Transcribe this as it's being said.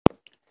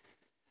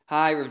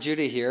Hi, Rav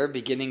Judah here,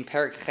 beginning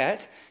Perek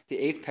Chet, the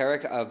eighth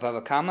Perek of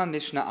Bava Kama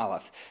Mishnah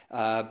Aleph.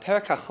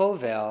 Perek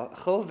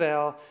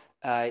HaChovel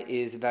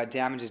is about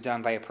damages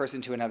done by a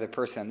person to another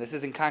person. This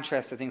is in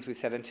contrast to things we've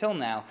said until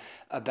now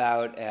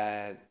about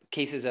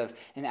cases of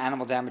an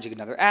animal damaging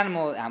another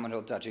animal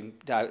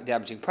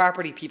damaging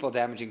property, people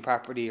damaging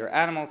property or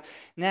animals.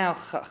 Now,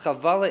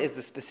 chavala is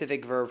the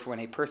specific verb for when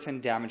a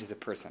person damages a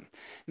person.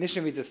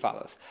 Mishnah reads as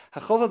follows: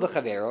 Hachova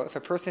b'chavero, if a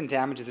person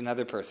damages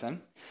another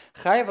person,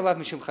 chayav alav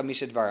mishum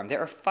chamisha dvarim. There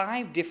are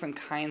 5 different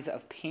kinds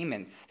of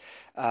payments.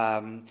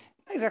 Not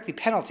exactly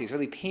penalties,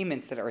 really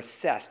payments that are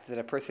assessed that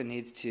a person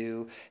needs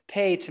to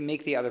pay to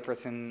make the other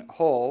person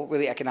whole,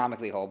 really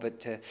economically whole, but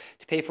to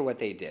pay for what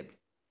they did.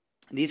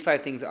 These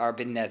 5 things are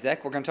bin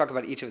nezek. We're going to talk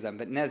about each of them,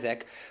 but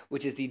nezek,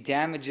 which is the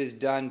damages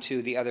done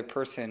to the other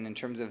person in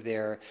terms of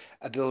their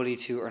ability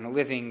to earn a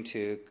living,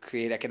 to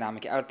create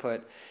economic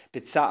output.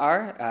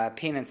 Bitsa'ar,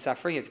 pain and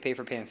suffering, you have to pay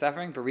for pain and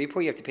suffering.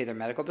 Baripo, you have to pay their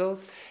medical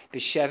bills.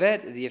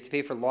 Bishevet, you have to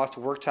pay for lost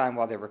work time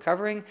while they're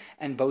recovering.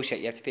 And boshet,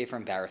 you have to pay for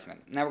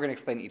embarrassment. Now we're going to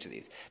explain each of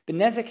these. Bin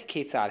nezek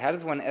ketzad, how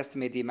does one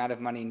estimate the amount of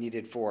money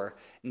needed for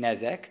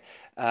nezek?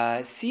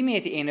 Simi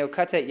et eno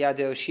kata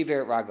yado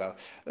shiber raglo.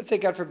 Let's say,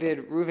 God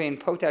forbid, Ruvain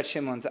poked out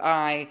Shimon's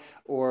eye,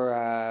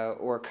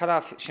 or cut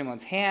off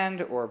Shimon's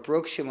hand, or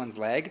broke Shimon's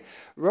leg.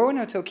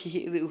 Roanoto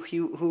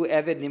hu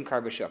eved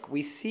nimkar b'shuk.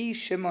 We see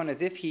Shimon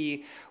as if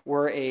he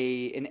were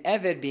an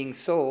eved being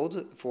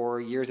sold for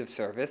years of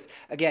service.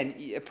 Again,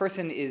 a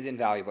person is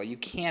invaluable. You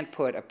can't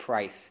put a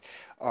price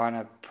on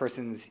a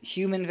person's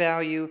human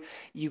value.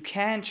 You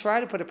can try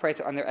to put a price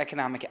on their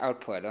economic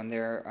output, on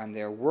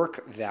their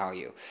work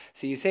value.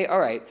 So you say, all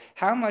right,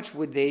 how much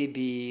would they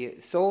be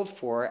sold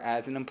for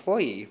as an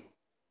employee?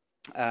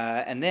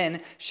 And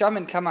then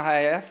shaman kama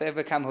hayafe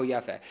v'kam hu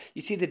yafe.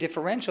 You see the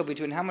differential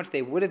between how much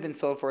they would have been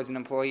sold for as an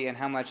employee and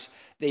how much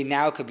they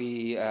now could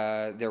be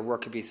their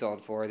work could be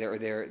sold for,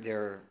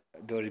 their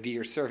ability to be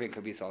your servant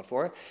could be sold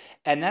for,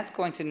 and that's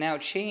going to now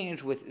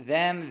change with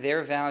them,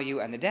 their value,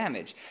 and the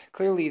damage.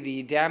 Clearly,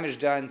 the damage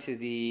done to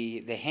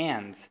the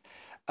hands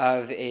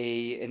of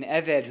an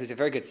Eved who's a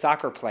very good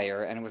soccer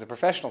player, and was a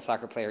professional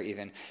soccer player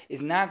even,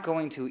 is not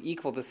going to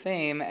equal the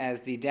same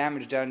as the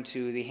damage done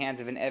to the hands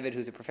of an Eved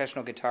who's a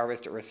professional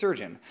guitarist or a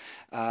surgeon.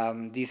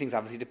 These things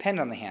obviously depend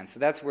on the hands, so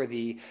that's where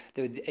the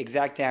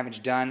exact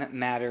damage done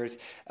matters.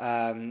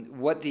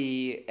 What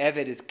the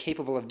Eved is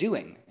capable of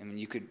doing. I mean,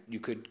 you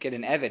could get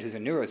an Eved who's a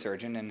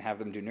neurosurgeon and have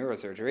them do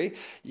neurosurgery.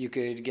 You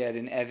could get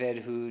an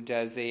Eved who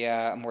does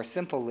a more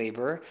simple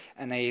labor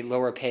and a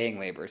lower paying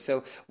labor.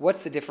 So what's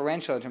the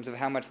differential in terms of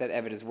how much that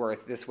Eved is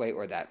worth this way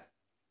or that?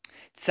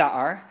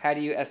 Tsa'ar, how do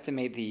you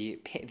estimate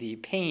the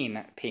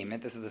pain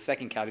payment? This is the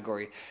second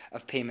category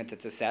of payment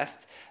that's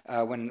assessed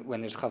when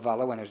there's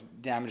chavala, when there's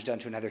damage done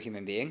to another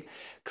human being.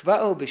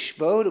 Kva'o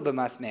b'shbod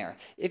u'b'masmer.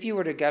 If you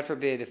were to, God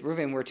forbid, if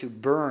Reuven were to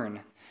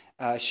burn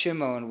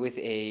Shimon with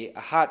a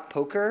hot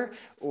poker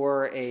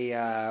or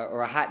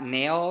a hot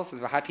nail, so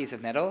a hot piece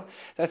of metal.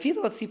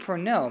 Even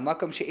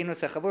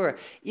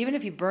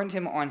if he burned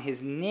him on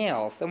his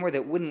nail, somewhere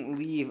that wouldn't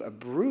leave a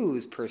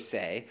bruise per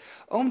se,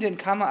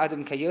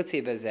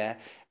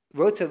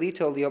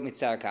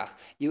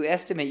 you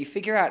estimate, you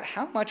figure out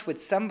how much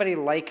would somebody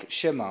like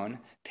Shimon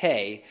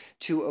pay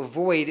to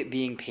avoid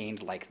being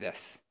pained like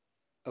this.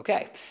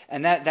 Okay,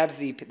 and that is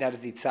the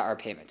tsa'ar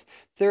payment.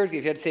 Third, if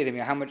you had to say to me,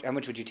 how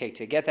much would you take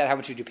to get that? How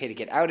much would you pay to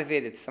get out of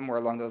it? It's somewhere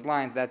along those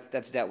lines.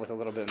 That's dealt with a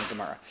little bit in the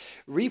Gemara.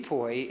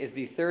 Ripoi is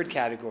the third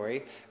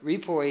category.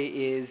 Ripoi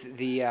is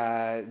the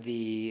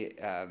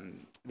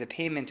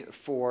payment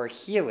for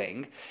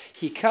healing.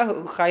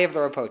 Hikahu chayev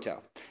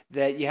l'rapoto,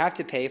 that you have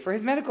to pay for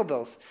his medical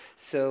bills.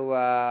 So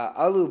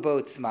alu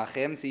bo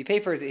tzmachim, so you pay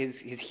for his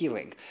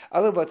healing.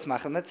 Alu bo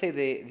tzmachim, let's say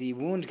the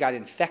wound got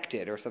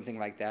infected or something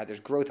like that. There's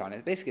growth on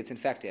it. Basically, it's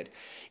infected.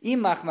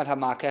 Im machmat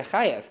hamaka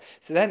chayev.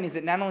 So that means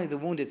that not only the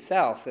wound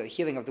itself, the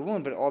healing of the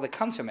wound, but all that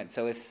comes from it.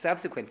 So if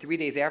subsequent 3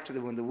 days after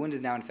the wound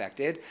is now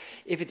infected,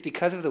 if it's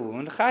because of the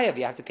wound, chayev,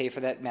 you have to pay for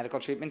that medical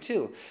treatment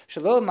too.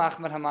 Shalom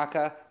machmat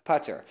hamaka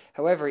pater.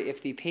 However,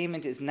 if the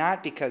payment is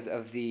not because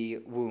of the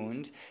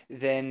wound,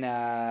 then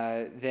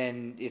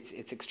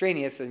it's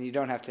extraneous, and you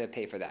don't have to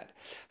pay for that.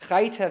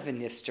 Chayta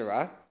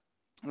v'nistera.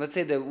 Let's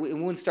say the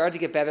wound started to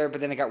get better, but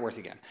then it got worse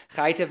again.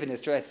 Chayta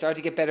v'nistra, it started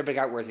to get better, but it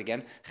got worse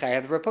again.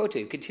 Chayav rapoto,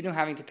 you continue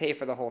having to pay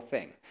for the whole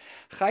thing.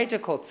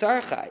 Chayta kol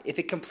tzarcha, if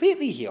it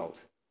completely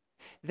healed,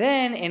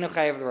 then eno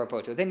chayav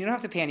rapoto, then you don't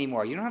have to pay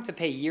anymore. You don't have to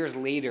pay years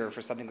later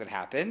for something that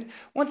happened.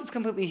 Once it's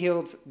completely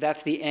healed,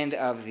 that's the end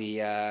of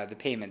the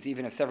payments.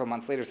 Even if several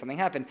months later something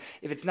happened,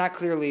 if it's not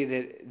clearly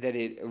that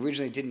it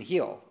originally didn't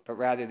heal, but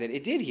rather that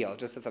it did heal,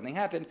 just that something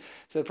happened,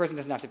 so the person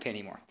doesn't have to pay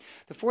anymore.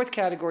 The fourth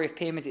category of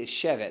payment is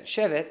shevet.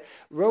 Shevet,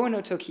 roan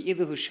oto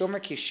ki'ilu hu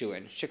shomer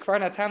kishuin, shekvar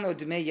natan lo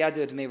dmei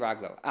yado dmei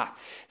raglo.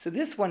 So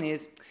this one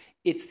is,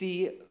 it's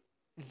the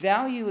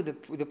value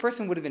the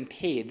person would have been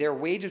paid, their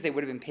wages they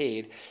would have been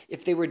paid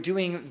if they were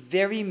doing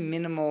very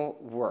minimal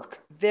work,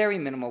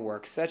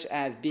 such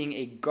as being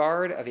a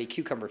guard of a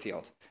cucumber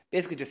field.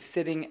 basically just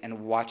sitting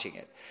and watching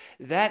it.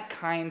 That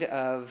kind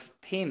of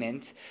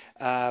payment,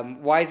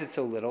 why is it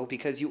so little?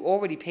 Because you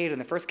already paid in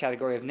the first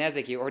category of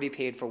nezek, you already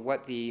paid for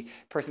what the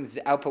person's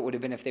output would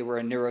have been if they were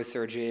a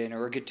neurosurgeon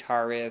or a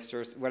guitarist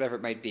or whatever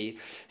it might be.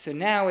 So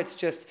now it's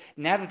just,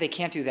 now that they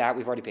can't do that,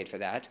 we've already paid for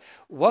that.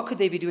 What could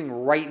they be doing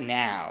right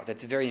now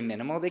that's very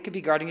minimal? They could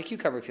be guarding a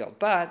cucumber field,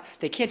 but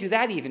they can't do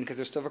that even because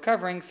they're still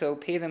recovering, so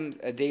pay them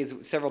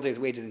several days'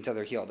 wages until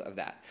they're healed of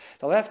that.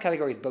 The last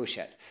category is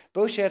boshet.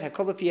 Boshet,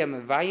 hakolafia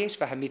mevayesh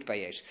v'hamit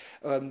bayesh.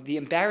 The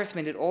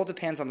embarrassment, it all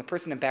depends on the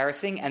person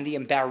embarrassing and the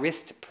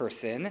embarrassed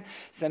person.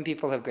 Some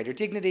people have greater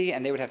dignity,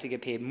 and they would have to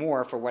get paid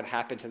more for what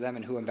happened to them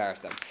and who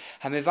embarrassed them.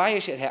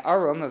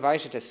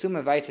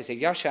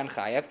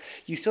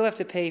 You still have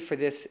to pay for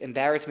this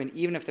embarrassment,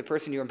 even if the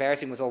person you're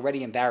embarrassing was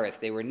already embarrassed.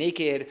 They were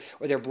naked,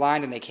 or they're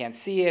blind and they can't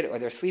see it, or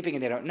they're sleeping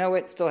and they don't know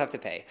it, still have to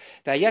pay.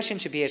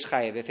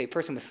 If a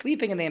person was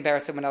sleeping and they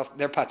embarrassed someone else,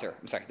 they're patur.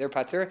 They're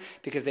patur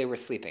because they were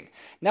sleeping.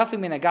 Let's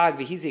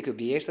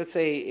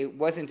say it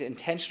wasn't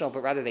intentional,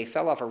 but rather they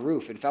fell off a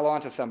roof and fell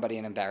onto somebody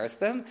and embarrassed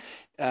them.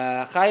 You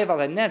have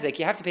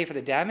to pay for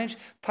the damage.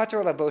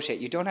 Patur la boshet.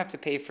 You don't have to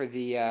pay for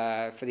the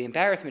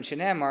embarrassment.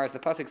 Shenemar, as the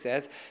pasuk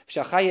says,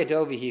 v'shachaya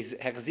dovi he's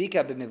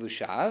hechzika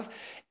b'mivushav.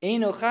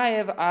 Eino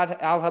chayev ad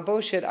al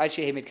haboshet ad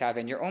shehemit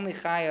kaven. You're only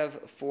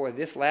chayev for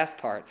this last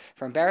part,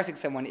 for embarrassing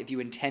someone if you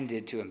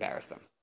intended to embarrass them.